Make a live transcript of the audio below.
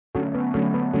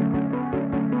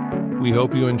We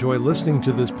hope you enjoy listening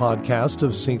to this podcast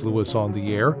of St. Louis on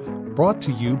the Air, brought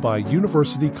to you by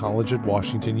University College at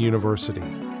Washington University.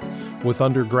 With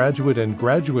undergraduate and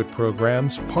graduate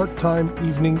programs, part-time,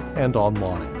 evening, and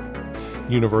online.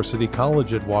 University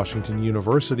College at Washington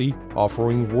University,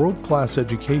 offering world-class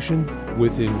education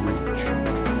within reach.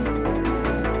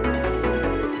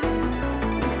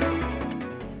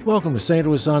 Welcome to St.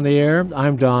 Louis on the Air.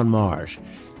 I'm Don Marsh.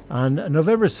 On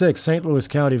November 6th, St. Louis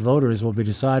County voters will be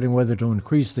deciding whether to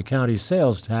increase the county's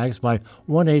sales tax by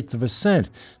 1/8 of a cent.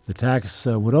 The tax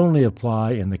would only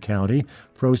apply in the county.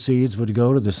 Proceeds would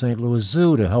go to the St. Louis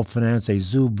Zoo to help finance a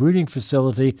zoo breeding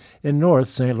facility in North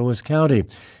St. Louis County.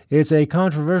 It's a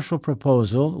controversial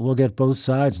proposal. We'll get both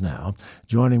sides now.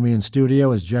 Joining me in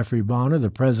studio is Jeffrey Bonner,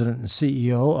 the president and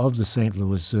CEO of the St.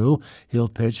 Louis Zoo. He'll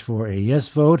pitch for a yes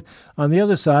vote. On the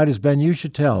other side is Ben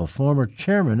Uchitel, former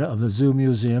chairman of the Zoo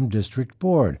Museum District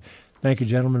Board. Thank you,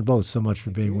 gentlemen, both, so much for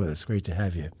being with us. Great to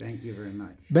have you. Thank you very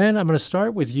much. Ben, I'm going to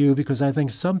start with you because I think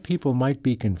some people might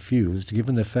be confused,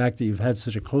 given the fact that you've had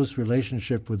such a close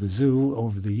relationship with the zoo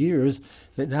over the years,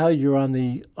 that now you're on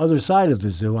the other side of the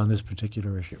zoo on this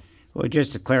particular issue. Well,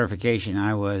 just a clarification,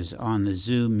 I was on the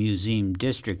Zoo Museum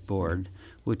District Board,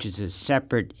 which is a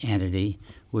separate entity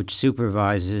which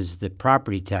supervises the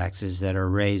property taxes that are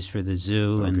raised for the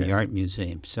zoo and the art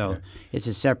museum. So it's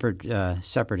a separate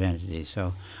entity.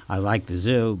 So I like the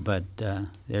zoo, but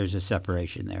there's a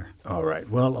separation there. All right.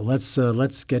 Well,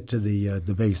 let's get to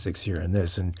the basics here in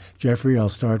this. And Jeffrey, I'll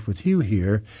start with you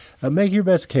here. Make your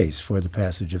best case for the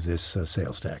passage of this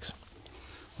sales tax.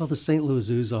 Well, the St. Louis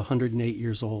Zoo is 108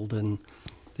 years old, and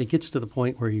it gets to the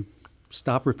point where you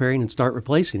stop repairing and start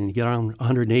replacing. And you get around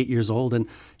 108 years old, and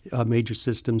major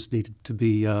systems need to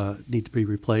be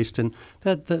replaced, and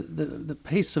that the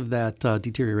pace of that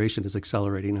deterioration is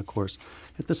accelerating. Of course,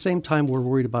 at the same time, we're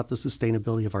worried about the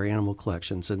sustainability of our animal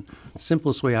collections. And the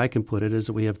simplest way I can put it is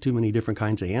that we have too many different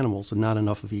kinds of animals and not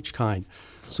enough of each kind.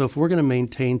 So if we're going to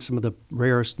maintain some of the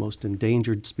rarest, most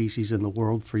endangered species in the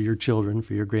world for your children,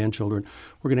 for your grandchildren,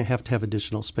 we're going to have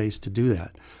additional space to do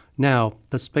that. Now,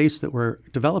 the space that we're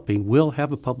developing will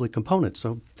have a public component.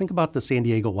 So think about the San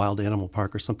Diego Wild Animal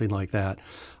Park or something like that.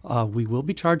 We will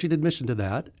be charging admission to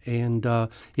that, and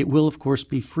it will, of course,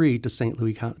 be free to St.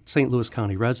 Louis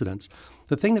County residents.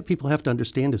 The thing that people have to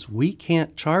understand is we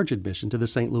can't charge admission to the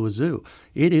St. Louis Zoo.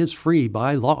 It is free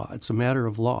by law. It's a matter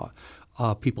of law.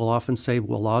 People often say,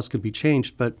 well, laws could be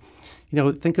changed, but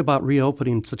think about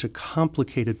reopening such a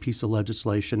complicated piece of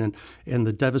legislation and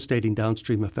the devastating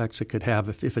downstream effects it could have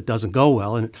if it doesn't go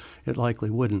well, and it likely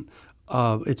wouldn't.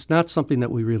 It's not something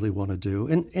that we really want to do.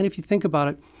 And if you think about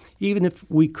it, even if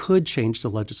we could change the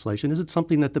legislation, is it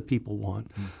something that the people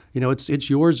want? It's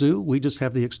your zoo. We just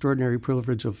have the extraordinary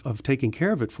privilege of taking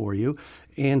care of it for you.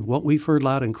 And what we've heard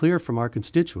loud and clear from our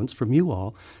constituents, from you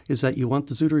all, is that you want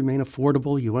the zoo to remain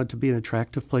affordable. You want it to be an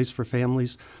attractive place for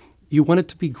families. You want it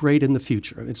to be great in the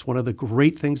future. It's one of the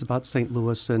great things about St.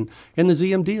 Louis, and the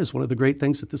ZMD is one of the great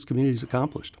things that this community has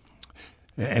accomplished.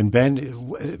 And Ben,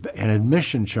 an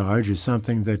admission charge is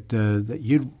something that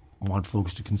you'd want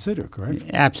folks to consider, correct?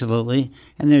 Absolutely.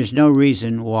 And there's no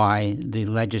reason why the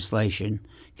legislation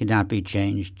cannot be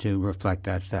changed to reflect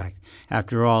that fact.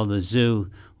 After all, the zoo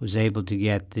was able to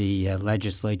get the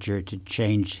legislature to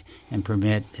change and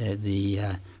permit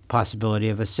the possibility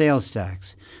of a sales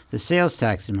tax. The sales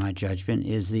tax, in my judgment,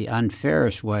 is the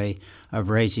unfairest way of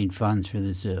raising funds for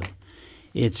the zoo.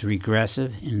 It's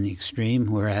regressive in the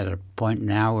extreme. We're at a point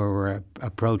now where we're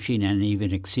approaching and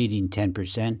even exceeding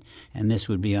 10%, and this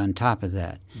would be on top of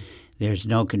that. There's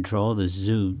no control. The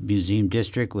Zoo Museum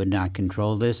District would not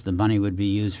control this. The money would be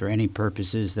used for any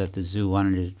purposes that the zoo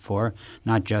wanted it for,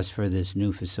 not just for this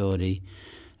new facility,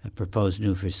 a proposed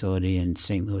new facility in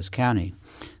St. Louis County.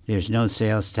 There's no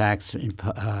sales tax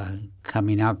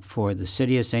coming up for the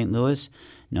city of St. Louis,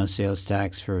 no sales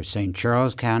tax for St.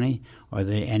 Charles County or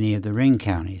any of the ring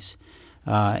counties.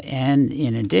 And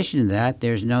in addition to that,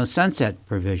 there's no sunset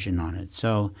provision on it.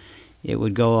 So it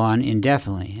would go on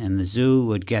indefinitely, and the zoo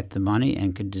would get the money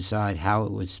and could decide how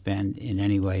it would spend in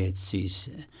any way it sees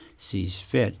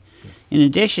fit. In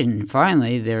addition,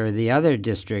 finally, there are the other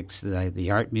districts, like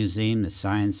the Art Museum, the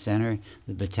Science Center,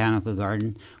 the Botanical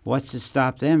Garden. What's to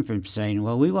stop them from saying,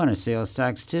 well, we want a sales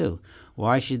tax too?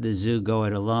 Why should the zoo go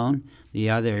it alone? The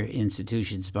other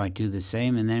institutions might do the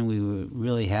same, and then we would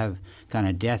really have kind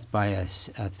of death by a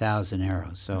thousand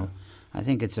arrows. So I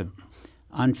think it's an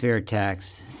unfair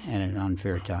tax and an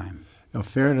unfair time. Now,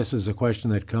 fairness is a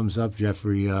question that comes up,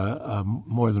 Jeffrey,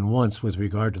 more than once with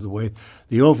regard to the way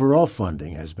the overall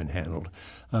funding has been handled,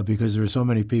 because there are so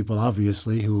many people,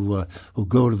 obviously, who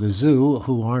go to the zoo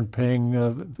who aren't paying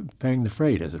the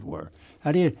freight, as it were.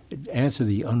 How do you answer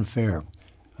the unfair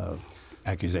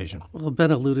accusation? Well,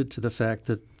 Ben alluded to the fact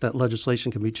that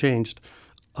legislation can be changed.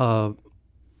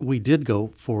 We did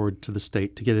go forward to the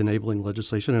state to get enabling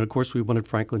legislation. And, of course, we wanted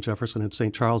Franklin, Jefferson, and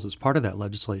St. Charles as part of that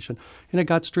legislation. And it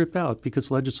got stripped out because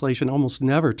legislation almost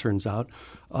never turns out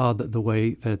the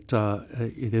way that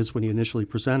it is when you initially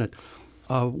present it.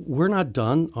 We're not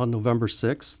done on November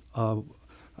 6th.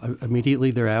 Immediately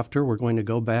thereafter, we're going to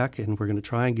go back and we're going to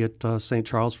try and get St.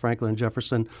 Charles, Franklin, and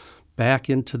Jefferson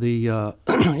back into the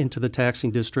into the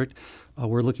taxing district.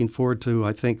 We're looking forward to,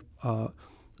 I think,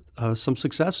 some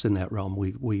success in that realm.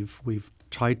 We've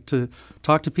tried to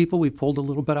talk to people. We've pulled a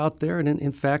little bit out there, and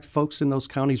in fact, folks in those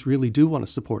counties really do want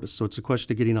to support us. So it's a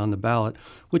question of getting on the ballot,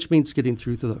 which means getting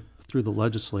through the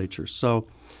legislature. So,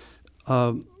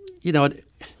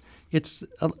 it's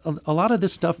a lot of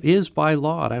this stuff is by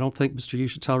law, and I don't think Mr.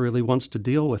 Uschitel really wants to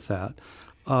deal with that.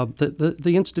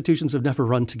 The institutions have never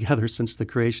run together since the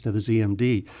creation of the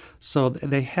ZMD, so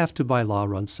they have to, by law,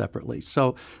 run separately.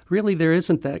 So really there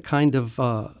isn't that kind of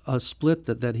a split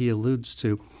that he alludes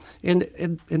to.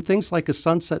 And things like a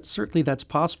sunset, certainly that's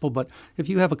possible, but if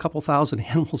you have a couple thousand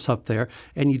animals up there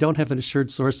and you don't have an assured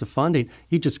source of funding,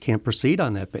 you just can't proceed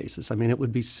on that basis. I mean, it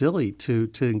would be silly to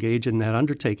engage in that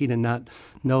undertaking and not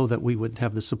know that we would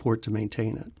have the support to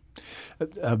maintain it.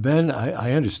 Ben,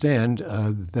 I understand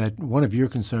that one of your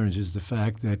concerns is the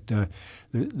fact that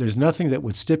there's nothing that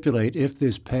would stipulate, if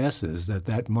this passes,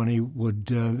 that money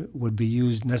would be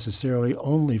used necessarily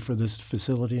only for this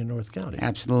facility in North County.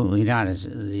 Absolutely not. As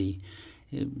the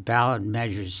ballot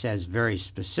measure says very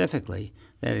specifically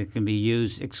that it can be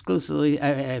used exclusively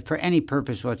for any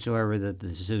purpose whatsoever that the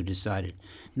zoo decided,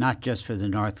 not just for the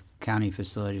North County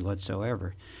facility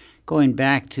whatsoever. Going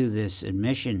back to this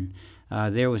admission,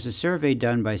 there was a survey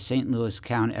done by St.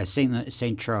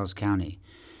 Charles County,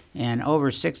 and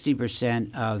over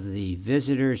 60% of the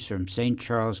visitors from St.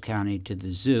 Charles County to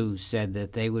the zoo said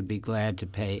that they would be glad to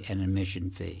pay an admission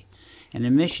fee. An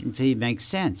admission fee makes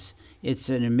sense. It's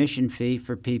an admission fee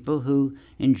for people who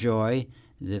enjoy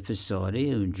the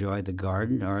facility, who enjoy the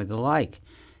garden or the like.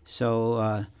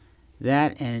 So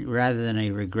that, and rather than a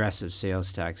regressive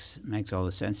sales tax, makes all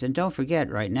the sense. And don't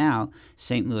forget, right now,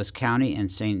 St. Louis County and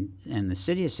the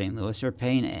city of St. Louis are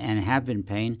paying and have been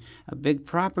paying a big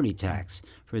property tax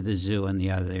for the zoo and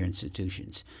the other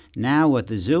institutions. Now what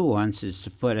the zoo wants is to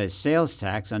put a sales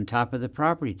tax on top of the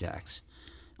property tax.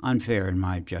 Unfair in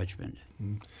my judgment.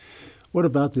 What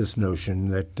about this notion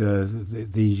that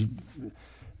the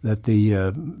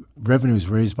revenues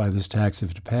raised by this tax,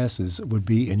 if it passes, would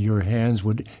be in your hands?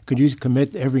 Could you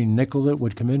commit every nickel that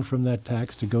would come in from that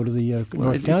tax to go to the North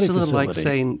County facility? It's a little like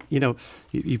saying,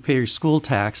 you pay your school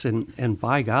tax, and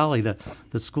by golly,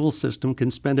 the school system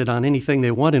can spend it on anything they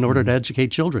want in order to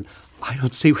educate children. I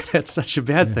don't see why that's such a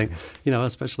bad thing,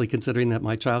 especially considering that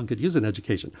my child could use an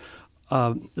education.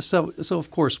 So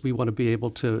of course we want to be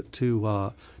able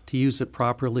to use it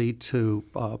properly to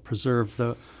preserve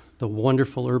the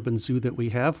wonderful urban zoo that we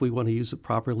have. We want to use it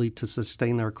properly to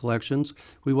sustain our collections.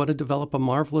 We want to develop a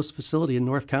marvelous facility in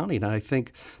North County, and I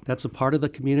think that's a part of the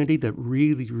community that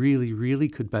really, really, really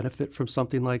could benefit from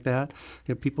something like that.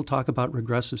 People talk about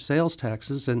regressive sales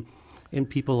taxes and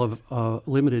people of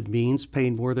limited means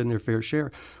paying more than their fair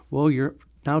share. Well, you're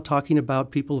now talking about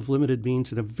people of limited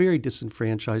means in a very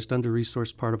disenfranchised,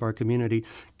 under-resourced part of our community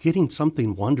getting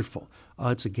something wonderful.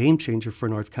 It's a game changer for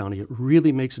North County. It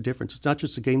really makes a difference. It's not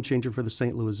just a game changer for the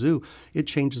St. Louis Zoo. It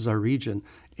changes our region,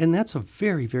 and that's a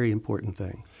very, very important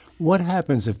thing. What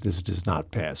happens if this does not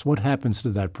pass? What happens to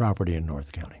that property in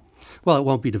North County? Well, it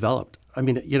won't be developed. I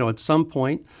mean, at some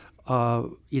point,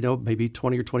 maybe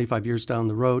 20 or 25 years down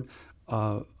the road,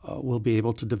 we'll be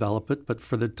able to develop it, but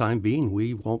for the time being,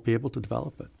 we won't be able to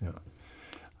develop it. Yeah.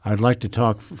 I'd like to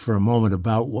talk for a moment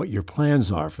about what your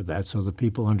plans are for that so that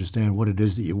people understand what it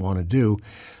is that you want to do.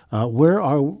 Where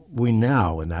are we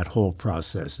now in that whole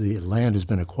process? The land has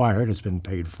been acquired, it's been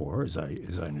paid for, as I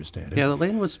understand it. Yeah, the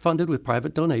land was funded with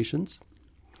private donations.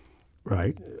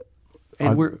 Right.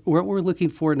 And what we're looking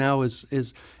for now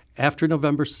is after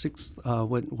November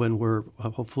 6th, when we're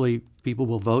hopefully people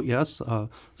will vote yes,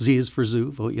 Z is for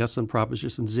zoo, vote yes on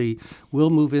Proposition Z,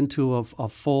 we'll move into a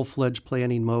full-fledged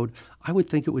planning mode. I would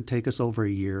think it would take us over a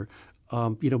year,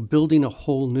 building a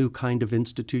whole new kind of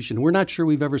institution. We're not sure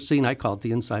we've ever seen, I call it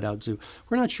the inside-out zoo,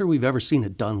 we're not sure we've ever seen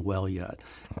it done well yet.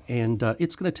 And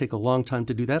it's going to take a long time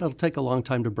to do that. It'll take a long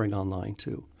time to bring online,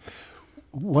 too.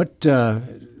 What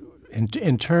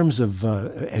In terms of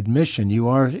admission, you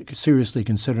are seriously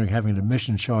considering having an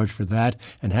admission charge for that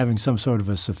and having some sort of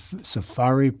a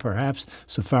safari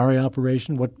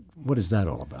operation. What is that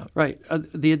all about? Right.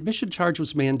 The admission charge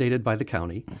was mandated by the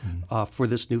county for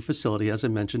this new facility. As I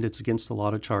mentioned, it's against the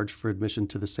law to charge for admission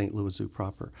to the St. Louis Zoo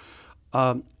proper.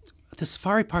 The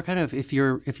safari park, I don't know if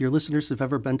your listeners have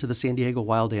ever been to the San Diego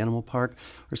Wild Animal Park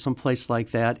or someplace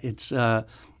like that. It's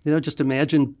just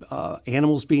imagine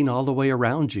animals being all the way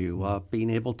around you, being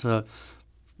able to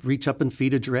reach up and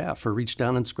feed a giraffe or reach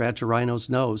down and scratch a rhino's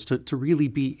nose, to really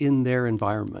be in their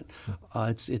environment.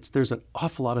 There's an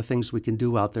awful lot of things we can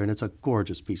do out there, and it's a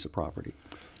gorgeous piece of property.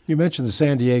 You mentioned the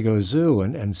San Diego Zoo,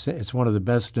 and it's one of the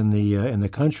best in the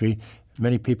country.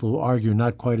 Many people argue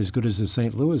not quite as good as the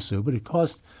St. Louis Zoo, but it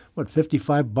costs,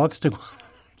 $55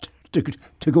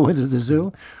 to go into the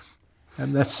zoo?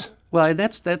 And that's... Well,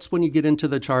 that's when you get into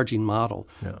the charging model.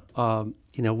 Yeah.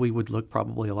 We would look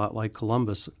probably a lot like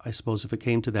Columbus, I suppose, if it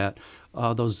came to that.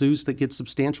 Those zoos that get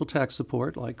substantial tax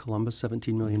support, like Columbus,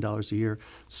 $17 million a year,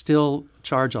 still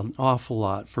charge an awful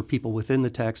lot for people within the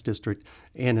tax district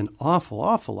and an awful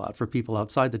lot for people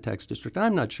outside the tax district.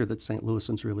 I'm not sure that St.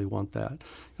 Louisans really want that.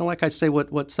 Like I say,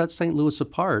 what sets St. Louis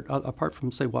apart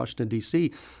from, say, Washington,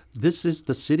 D.C., this is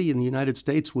the city in the United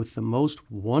States with the most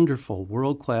wonderful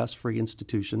world-class free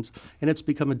institutions, and it's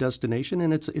become a destination,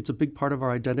 and it's a big part of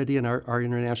our identity and our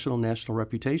international national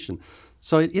reputation.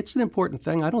 So it's an important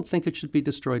thing. I don't think it should be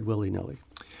destroyed willy-nilly.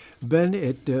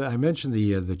 Ben, I mentioned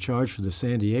the charge for the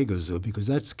San Diego Zoo because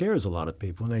that scares a lot of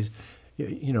people. And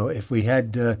if we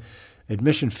had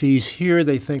admission fees here,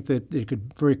 they think that it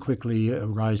could very quickly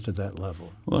rise to that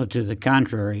level. Well, to the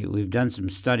contrary, we've done some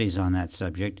studies on that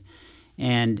subject.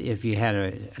 And if you had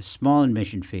a small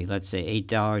admission fee, let's say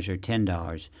 $8 or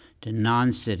 $10, to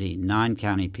non-city,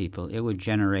 non-county people, it would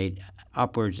generate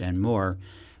upwards and more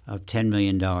of $10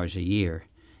 million a year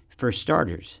for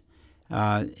starters.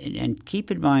 And keep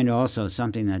in mind also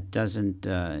something that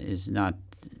is not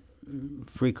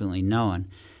frequently known,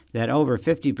 that over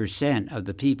 50% of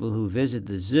the people who visit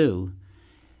the zoo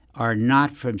are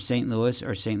not from St. Louis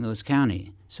or St. Louis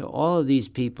County. So all of these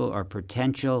people are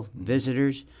potential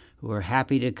visitors who are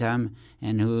happy to come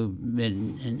and who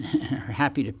are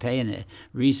happy to pay a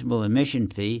reasonable admission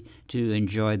fee to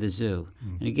enjoy the zoo.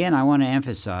 Mm-hmm. And again, I want to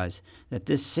emphasize that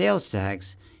this sales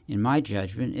tax, in my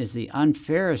judgment, is the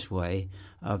unfairest way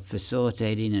of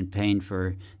facilitating and paying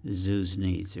for the zoo's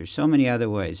needs. There's so many other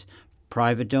ways.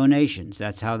 Private donations.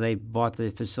 That's how they bought the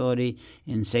facility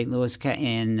in North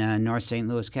St.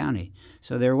 Louis County.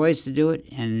 So there are ways to do it,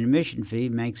 and an admission fee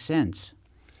makes sense.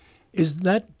 Is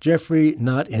that, Jeffrey,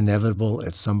 not inevitable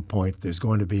at some point? There's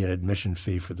going to be an admission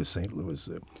fee for the St. Louis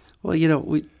Zoo. Well,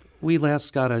 we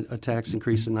last got a tax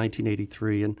increase in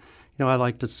 1983, and I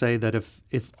like to say that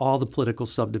if all the political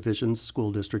subdivisions,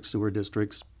 school districts, sewer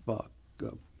districts,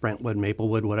 Brentwood,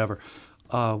 Maplewood, whatever,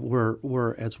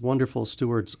 were as wonderful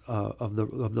stewards of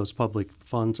those public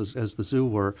funds as the zoo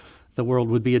were, the world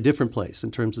would be a different place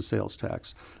in terms of sales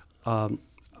tax.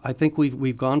 I think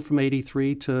we've gone from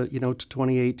 83 to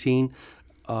 2018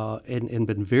 and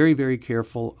been very, very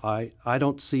careful. I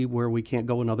don't see where we can't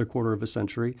go another quarter of a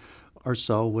century or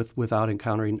so without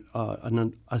encountering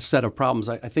a set of problems.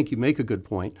 I think you make a good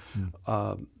point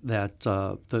that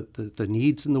the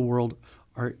needs in the world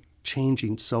are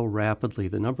changing so rapidly.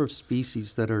 The number of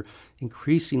species that are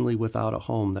increasingly without a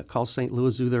home, that call St.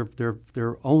 Louis Zoo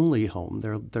their only home,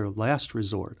 their last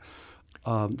resort.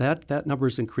 That number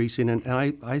is increasing, and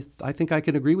I think I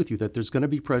can agree with you that there's going to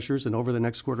be pressures, and over the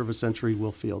next quarter of a century,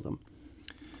 we'll feel them.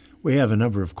 We have a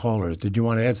number of callers. Did you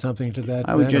want to add something to that?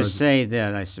 I would just say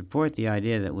that I support the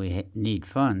idea that we need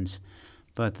funds,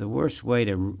 but the worst way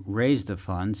to raise the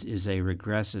funds is a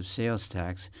regressive sales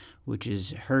tax, which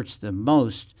hurts the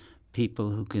most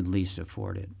people who can least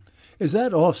afford it. Is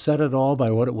that offset at all by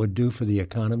what it would do for the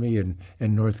economy in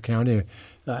North County?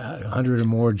 100 or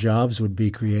more jobs would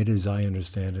be created, as I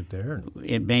understand it there.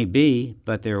 It may be,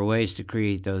 but there are ways to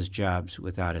create those jobs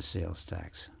without a sales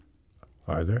tax.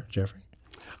 Are there, Jeffrey?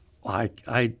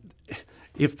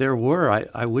 If there were,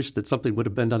 I wish that something would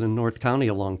have been done in North County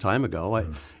a long time ago.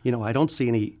 I don't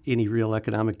see any real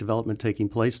economic development taking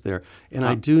place there. And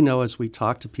I do know, as we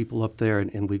talk to people up there,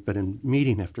 and we've been in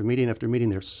meeting after meeting after meeting,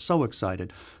 they're so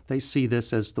excited. They see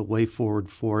this as the way forward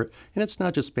for it. And it's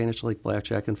not just Spanish Lake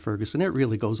Blackjack and Ferguson. It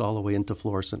really goes all the way into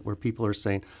Florissant, where people are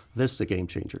saying, this is a game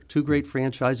changer. Two great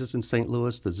franchises in St.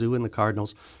 Louis, the Zoo and the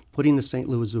Cardinals. Putting the St.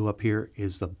 Louis Zoo up here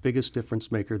is the biggest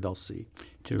difference maker they'll see.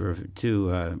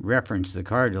 To reference the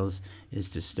Cardinals is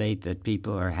to state that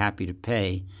people are happy to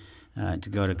pay to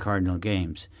go to Cardinal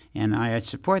games. And I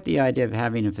support the idea of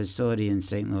having a facility in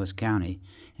St. Louis County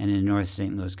and in North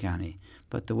St. Louis County.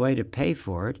 But the way to pay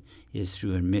for it is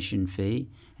through admission fee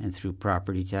and through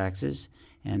property taxes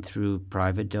and through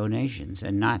private donations,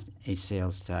 and not a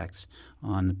sales tax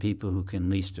on the people who can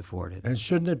least afford it. And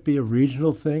shouldn't it be a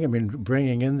regional thing? I mean,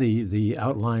 bringing in the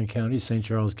outlying counties, St.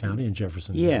 Charles County and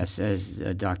Jefferson County. Yes, as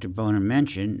Dr. Bonner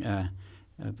mentioned,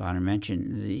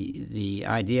 the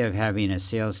idea of having a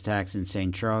sales tax in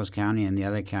St. Charles County and the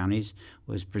other counties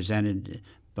was presented,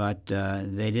 but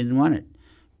they didn't want it.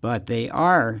 But they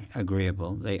are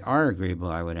agreeable,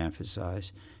 I would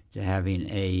emphasize, to having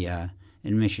a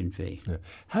admission fee. Yeah.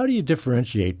 How do you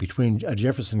differentiate between a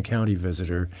Jefferson County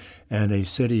visitor and a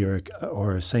city or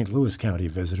a St. Louis County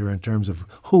visitor in terms of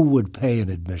who would pay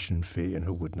an admission fee and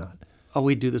who would not? Oh,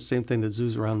 we do the same thing that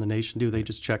zoos around the nation do. They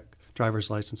just check driver's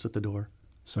license at the door.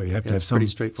 So you have to have some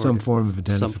form of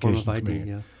identification. Some form of ID,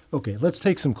 yeah. Okay, let's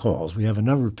take some calls. We have a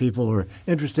number of people who are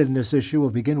interested in this issue. We'll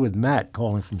begin with Matt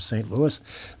calling from St. Louis.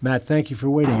 Matt, thank you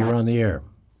for waiting. You're on the air.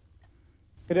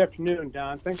 Good afternoon,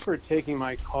 Don. Thanks for taking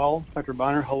my call. Dr.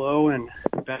 Bonner, hello, and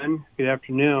Ben, good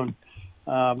afternoon.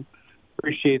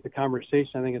 Appreciate the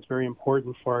conversation. I think it's very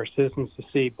important for our citizens to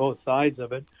see both sides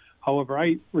of it. However,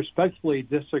 I respectfully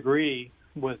disagree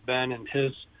with Ben and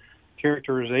his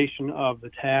characterization of the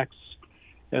tax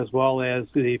as well as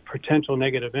the potential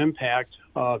negative impact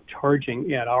of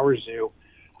charging at our zoo.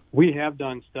 We have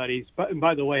done studies, but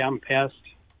by the way, I'm past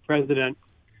president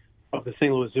of the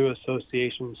St. Louis Zoo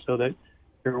Association, so that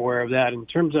you're aware of that. In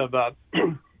terms of,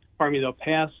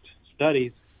 past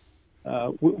studies,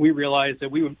 we realized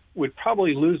that we would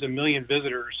probably lose 1 million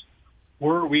visitors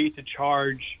were we to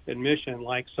charge admission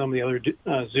like some of the other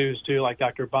zoos do, like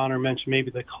Dr. Bonner mentioned,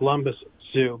 maybe the Columbus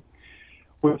Zoo.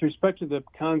 With respect to the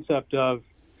concept of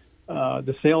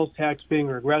the sales tax being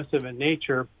regressive in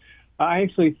nature, I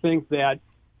actually think that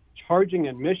charging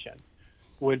admission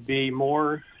would be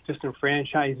more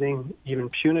disenfranchising, even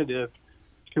punitive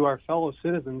to our fellow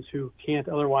citizens who can't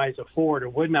otherwise afford or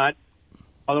would not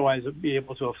otherwise be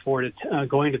able to afford it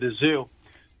going to the zoo.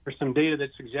 There's some data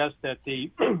that suggests that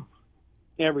the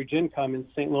average income in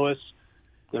St. Louis,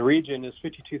 the region, is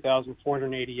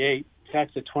 $52,488,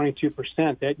 taxed at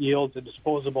 22%. That yields a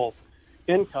disposable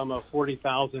income of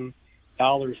 $40,000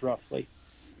 roughly.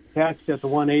 Taxed at the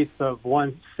 1/8 of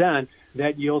 1 cent,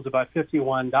 that yields about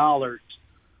 $51.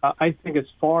 I think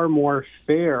it's far more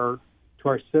fair to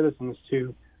our citizens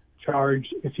to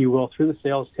charge, if you will, through the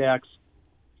sales tax,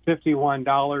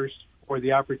 $51 for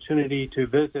the opportunity to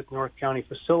visit North County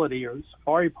facility or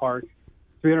Safari Park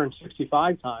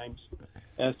 365 times,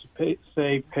 as to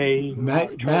pay.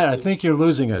 Matt, I think you're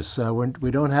losing us.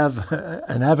 We don't have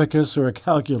an abacus or a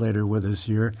calculator with us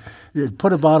here.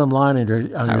 Put a bottom line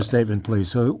on your statement, please,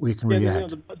 so we can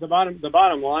react. The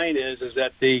bottom line is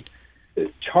that the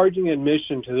charging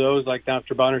admission to those, like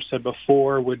Dr. Bonner said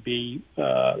before, would be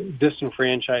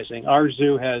disenfranchising. Our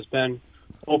zoo has been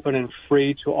open and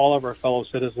free to all of our fellow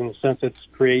citizens since its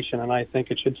creation, and I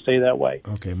think it should stay that way.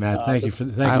 Okay, Matt, thank you for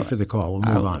the call. We'll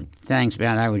move on. Thanks,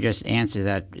 Matt. I would just answer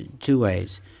that 2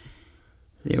 ways.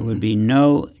 There would be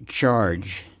no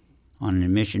charge on an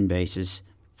admission basis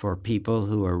for people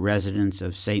who are residents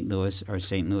of St. Louis or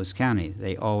St. Louis County.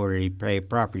 They already pay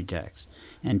property tax.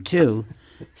 And 2,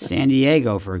 San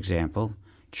Diego, for example,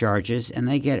 charges, and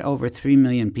they get over 3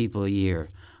 million people a year.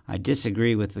 I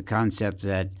disagree with the concept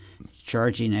that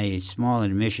charging a small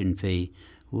admission fee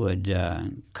would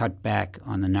cut back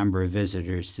on the number of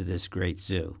visitors to this great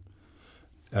zoo.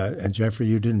 And Jeffrey,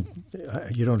 you don't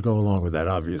go along with that,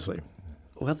 obviously.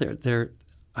 Well,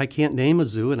 I can't name a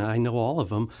zoo, and I know all of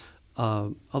them.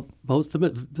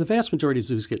 The vast majority of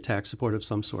zoos get tax support of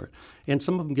some sort, and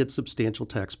some of them get substantial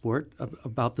tax support,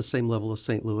 about the same level as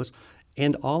St. Louis,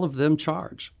 and all of them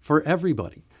charge for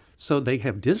everybody. So they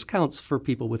have discounts for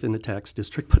people within the tax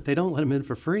district, but they don't let them in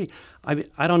for free.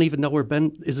 I don't even know where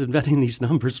Ben is inventing these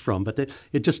numbers from, but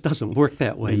it just doesn't work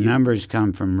that way. The numbers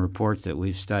come from reports that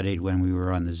we've studied when we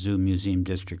were on the Zoo Museum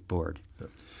District Board.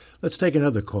 Let's take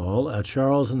another call.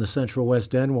 Charles in the Central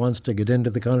West End wants to get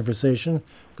into the conversation.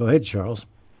 Go ahead, Charles.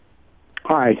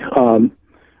 Hi.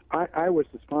 I was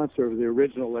the sponsor of the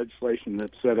original legislation that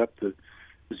set up the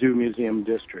Zoo Museum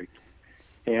District.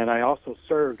 And I also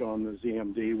served on the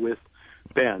ZMD with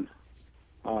Ben.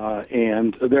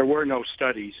 And there were no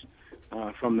studies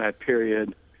from that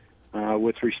period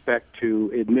with respect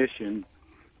to admission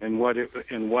and what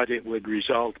it would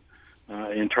result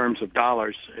in terms of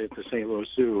dollars at the St. Louis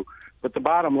Zoo. But the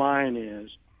bottom line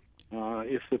is,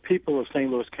 if the people of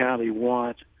St. Louis County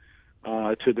want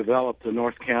to develop the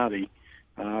North County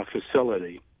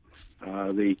facility,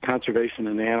 the Conservation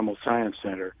and Animal Science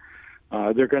Center,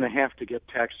 they're going to have to get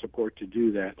tax support to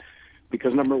do that.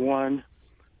 Because, number one,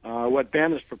 what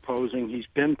Ben is proposing, he's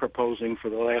been proposing for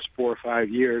the last 4 or 5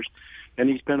 years, and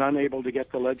he's been unable to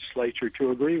get the legislature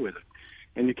to agree with it.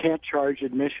 And you can't charge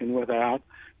admission without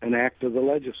an act of the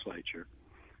legislature.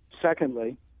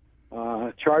 Secondly,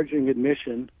 charging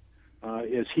admission,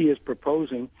 as he is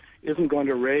proposing, isn't going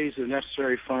to raise the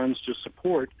necessary funds to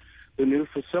support the new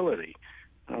facility.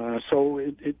 So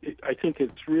I think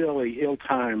it's really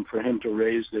ill-timed for him to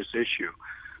raise this issue.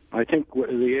 I think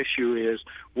the issue is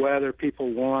whether people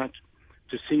want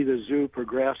to see the zoo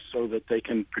progress so that they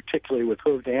can, particularly with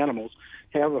hoofed animals,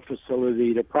 have a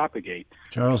facility to propagate.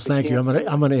 Charles, thank you.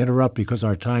 I'm going to interrupt because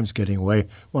our time's getting away. I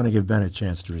want to give Ben a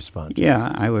chance to respond.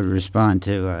 Yeah, I would respond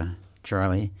to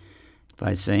Charlie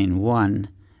by saying, one,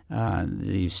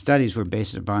 the studies were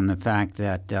based upon the fact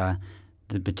that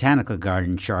the Botanical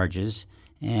Garden charges,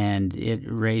 and it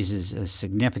raises a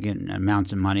significant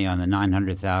amounts of money on the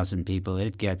 900,000 people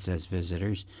it gets as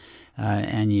visitors.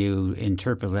 And you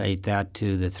interpolate that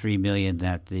to the $3 million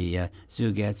that the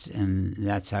zoo gets, and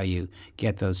that's how you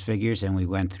get those figures. And we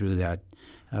went through that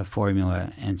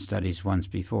formula and studies once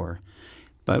before.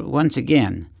 But once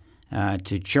again,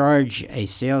 to charge a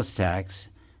sales tax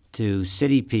to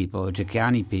city people, to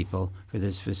county people for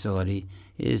this facility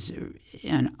is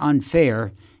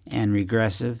unfair and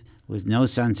regressive, with no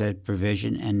sunset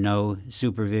provision and no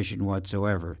supervision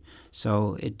whatsoever.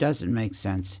 So it doesn't make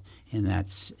sense in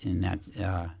that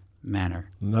manner.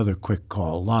 Another quick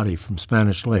call. Lottie from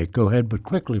Spanish Lake. Go ahead, but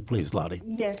quickly, please, Lottie.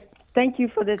 Yes. Thank you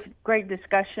for this great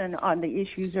discussion on the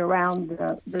issues around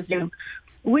the zoo.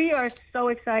 We are so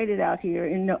excited out here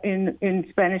in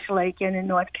Spanish Lake and in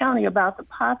North County about the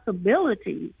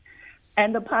possibilities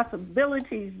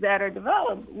that are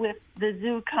developed with the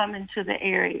zoo coming to the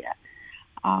area.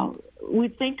 We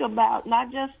think about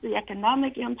not just the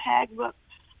economic impact, but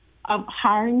of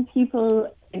hiring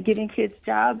people and getting kids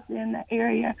jobs in the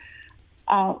area.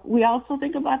 We also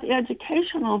think about the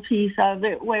educational piece of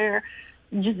it, where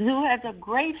the zoo has a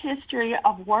great history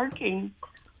of working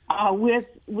with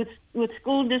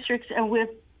school districts and with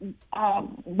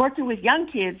working with young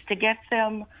kids to get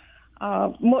them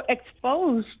more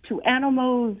exposed to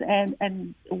animals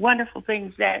and wonderful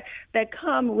things that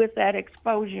come with that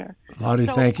exposure. Lottie,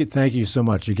 thank you so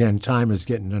much. Again, time is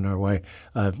getting in our way.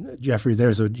 Jeffrey,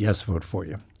 there's a yes vote for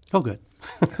you. Oh, good.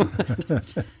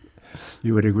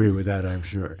 You would agree with that, I'm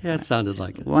sure. Yeah, it sounded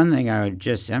like it. One thing I would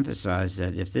just emphasize,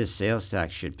 that if this sales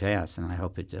tax should pass, and I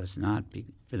hope it does not,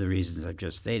 for the reasons I've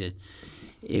just stated,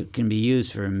 it can be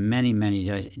used for many,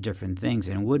 many different things,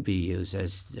 and would be used,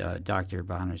 as Dr.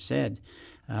 Bonner said.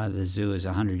 The zoo is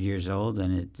 100 years old,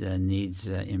 and it needs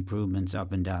improvements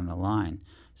up and down the line.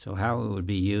 So how it would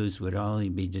be used would only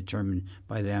be determined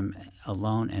by them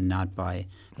alone and not by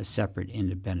a separate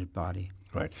independent body.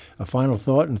 Right. A final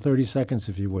thought in 30 seconds,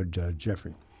 if you would,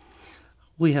 Jeffrey.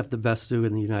 We have the best zoo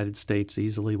in the United States,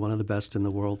 easily one of the best in the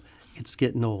world. It's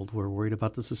getting old. We're worried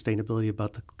about the sustainability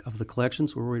of the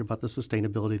collections. We're worried about the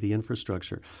sustainability of the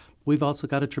infrastructure. We've also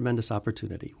got a tremendous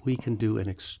opportunity. We can do an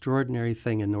extraordinary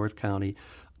thing in North County,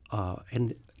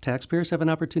 and taxpayers have an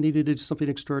opportunity to do something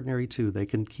extraordinary too. They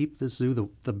can keep the zoo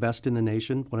the best in the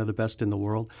nation, one of the best in the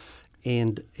world,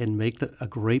 and make a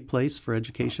great place for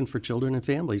education for children and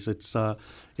families. It's a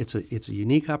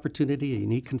unique opportunity, a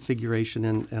unique configuration,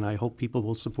 and I hope people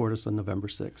will support us on November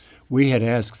 6th. We had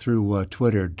asked through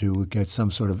Twitter to get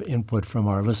some sort of input from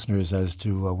our listeners as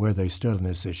to where they stood on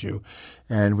this issue,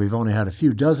 and we've only had a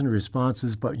few dozen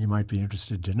responses, but you might be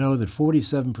interested to know that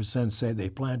 47% say they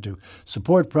plan to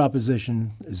support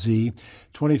Proposition Z,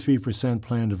 23%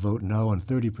 plan to vote no, and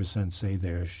 30% say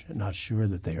they're not sure,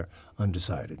 that they are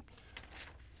undecided.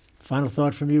 Final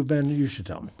thought from you, Ben? You should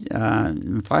tell me.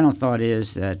 The final thought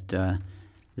is that the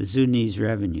zoo needs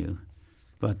revenue,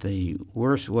 but the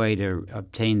worst way to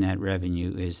obtain that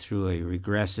revenue is through a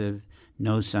regressive,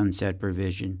 no sunset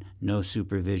provision, no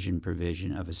supervision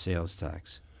provision of a sales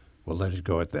tax. We'll let it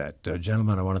go at that.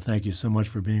 Gentlemen, I want to thank you so much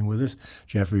for being with us.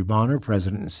 Jeffrey Bonner,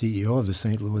 President and CEO of the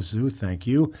St. Louis Zoo, thank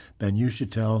you. Ben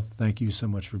Uchitel, thank you so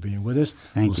much for being with us.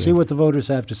 We'll see what the voters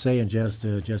have to say in just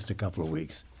a couple of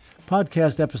weeks.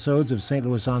 Podcast episodes of St.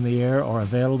 Louis on the Air are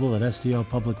available at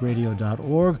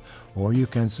stlpublicradio.org, or you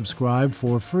can subscribe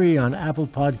for free on Apple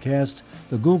Podcasts,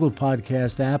 the Google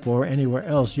Podcast app, or anywhere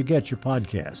else you get your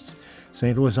podcasts.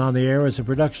 St. Louis on the Air is a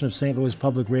production of St. Louis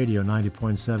Public Radio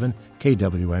 90.7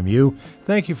 KWMU.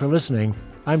 Thank you for listening.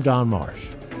 I'm Don Marsh.